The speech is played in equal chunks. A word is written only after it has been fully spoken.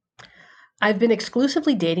I've been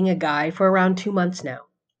exclusively dating a guy for around 2 months now.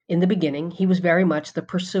 In the beginning, he was very much the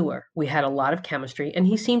pursuer. We had a lot of chemistry, and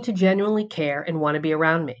he seemed to genuinely care and want to be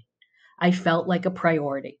around me. I felt like a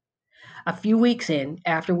priority. A few weeks in,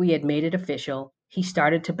 after we had made it official, he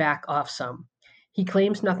started to back off some. He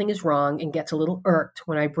claims nothing is wrong and gets a little irked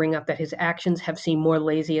when I bring up that his actions have seemed more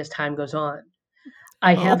lazy as time goes on.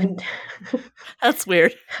 I Oh, haven't. that's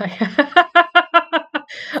weird.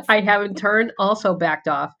 I have in turn also backed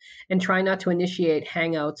off and try not to initiate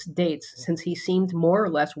hangouts, dates, since he seemed more or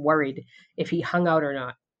less worried if he hung out or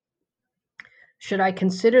not. Should I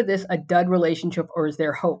consider this a dud relationship or is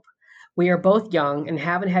there hope? We are both young and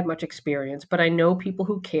haven't had much experience, but I know people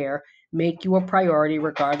who care make you a priority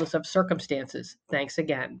regardless of circumstances. Thanks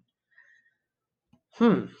again.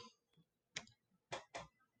 Hmm.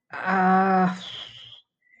 Uh,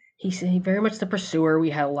 he's very much the pursuer. We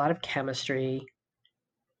had a lot of chemistry.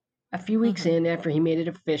 A few weeks Hmm. in, after he made it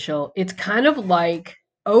official, it's kind of like,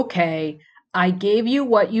 okay, I gave you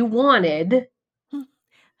what you wanted,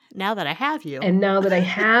 Now that I have you, and now that I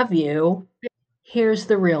have you, here's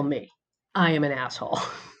the real me. I am an asshole.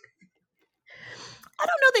 I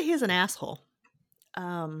don't know that he's an asshole.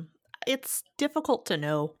 Um, it's difficult to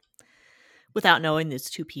know without knowing these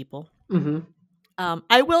two people. Hmm.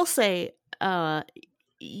 I will say,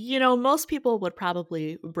 most people would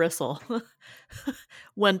probably bristle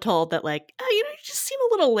when told that, like, oh, you just seem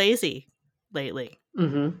a little lazy lately.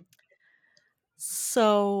 Hmm.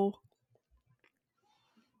 So,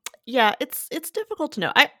 yeah, it's difficult to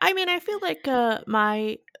know. I mean, I feel like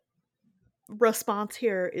my response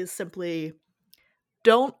here is simply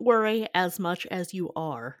don't worry as much as you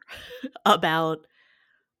are about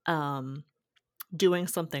um, doing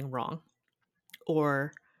something wrong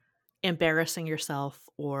or embarrassing yourself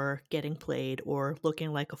or getting played or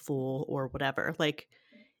looking like a fool or whatever. Like,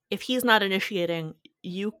 if he's not initiating,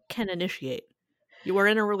 you can initiate. You are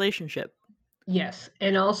in a relationship. Yes,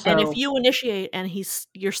 and And if also, you initiate and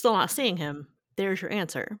you're still not seeing him, there's your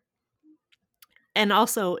answer. And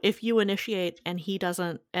also, if you initiate and he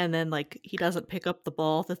doesn't, and then like he doesn't pick up the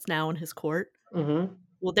ball that's now in his court, hmm,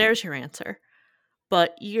 well, there's your answer.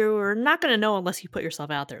 But you're not going to know unless you put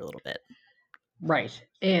yourself out there a little bit. right.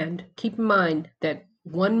 And keep in mind that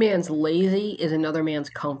one man's lazy is another man's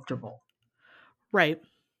comfortable. Right.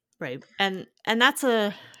 Right. And that's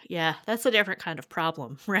a yeah, that's a different kind of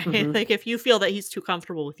problem, right? Hmm. Like if you feel that he's too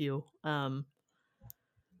comfortable with you,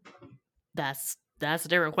 that's a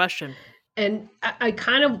different question. And I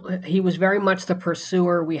kind of, he was very much the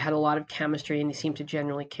pursuer. We had a lot of chemistry, and he seemed to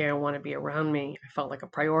genuinely care and want to be around me. I felt like a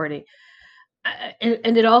priority.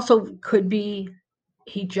 And it also could be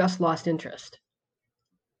he just lost interest.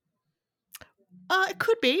 It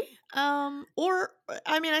could be. Or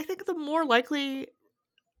I mean, I think the more likely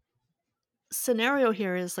scenario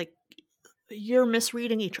here is like you're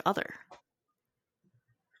misreading each other.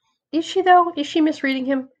 Is she though? Is she misreading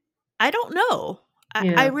him? I don't know. I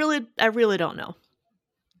Yeah. really don't know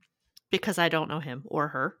because I don't know him or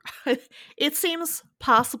her. It seems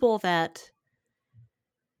possible that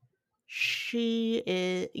she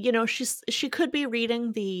is, she could be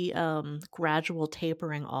reading the gradual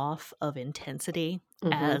tapering off of intensity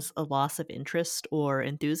Mhm. as a loss of interest or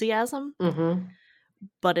enthusiasm, Mhm.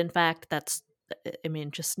 but in fact I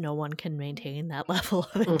mean just no one can maintain that level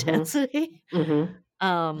of Mhm. intensity.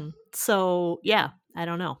 Mhm. So yeah, I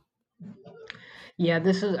don't know. Yeah,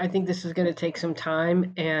 I think this is going to take some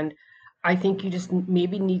time, and I think you just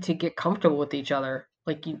maybe need to get comfortable with each other.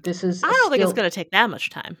 Like this is I a don't think it's still, going to take that much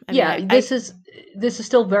time. I mean, yeah, I this is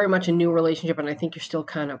still very much a new relationship, and I think you're still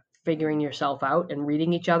kind of figuring yourself out and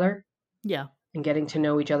reading each other yeah. and getting to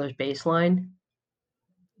know each other's baseline.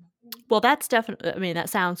 Well, that's definitely, I mean, that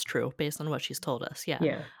sounds true based on what she's told us. Yeah.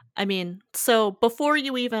 Yeah. I mean, so before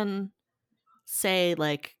you even say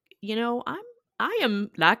like, I am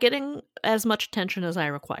not getting as much attention as I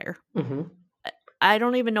require. Mhm. I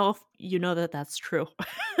don't even know if you know that that's true.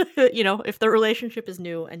 If the relationship is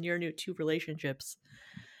new and you're new to relationships,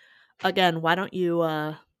 again, why don't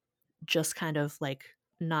you just kind of like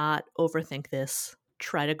not overthink this,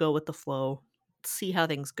 try to go with the flow, see how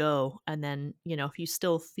things go, and then, if you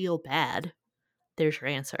still feel bad, there's your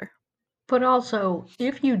answer. But also,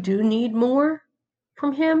 if you do need more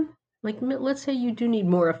from him, like let's say you do need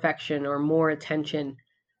more affection or more attention,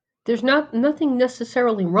 there's nothing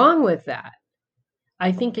necessarily wrong with that.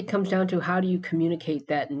 I think it comes down to how do you communicate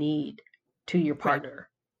that need to your Right. partner.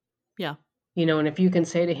 Yeah. And if you can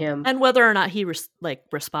say to him, And whether or not he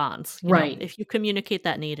responds, right, if you communicate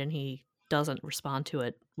that need and he doesn't respond to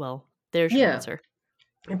it, well, there's your yeah, answer.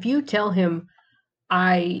 if you tell him,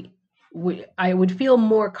 I I would feel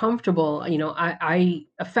more comfortable. I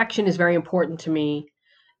affection is very important to me,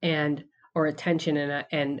 and or attention,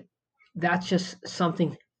 and that's just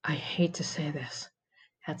something. I hate to say this.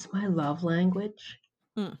 That's my love language.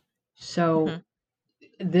 Mm. So Mhm.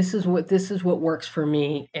 this is what works for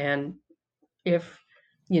me. And if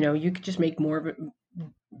you could just make more of it,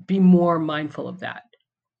 be more mindful of that.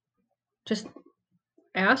 Just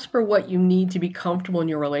ask for what you need to be comfortable in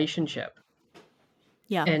your relationship.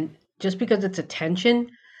 Yeah. And just because it's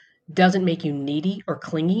attention doesn't make you needy or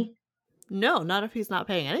clingy. No, not if he's not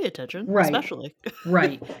paying any attention, Right. especially.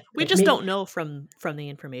 Right. We Like just me. don't know from the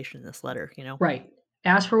information in this letter, you know. Right.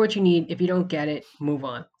 Ask for what you need. If you don't get it, move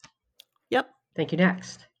on. Yep. Thank you.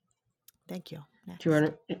 Next. Thank you. Do you Next.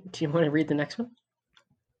 want to do you want to read the next one?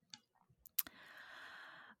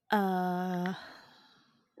 Uh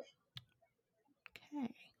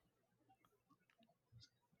okay.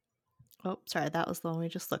 Oh, sorry, that was the one we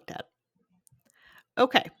just looked at.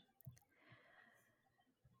 Okay.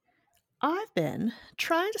 I've been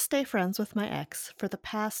trying to stay friends with my ex for the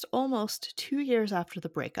past almost 2 years after the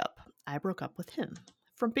breakup. I broke up with him.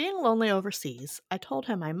 From being lonely overseas, I told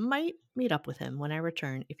him I might meet up with him when I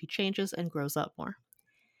return if he changes and grows up more.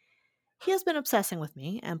 He has been obsessing with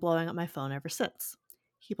me and blowing up my phone ever since.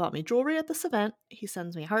 He bought me jewelry at this event, he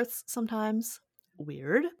sends me hearts sometimes,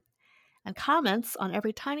 weird, and comments on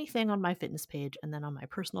every tiny thing on my fitness page and then on my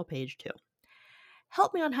personal page too.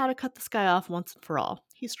 Help me on how to cut this guy off once and for all.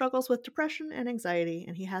 He struggles with depression and anxiety,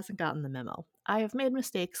 and he hasn't gotten the memo. I have made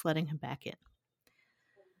mistakes letting him back in.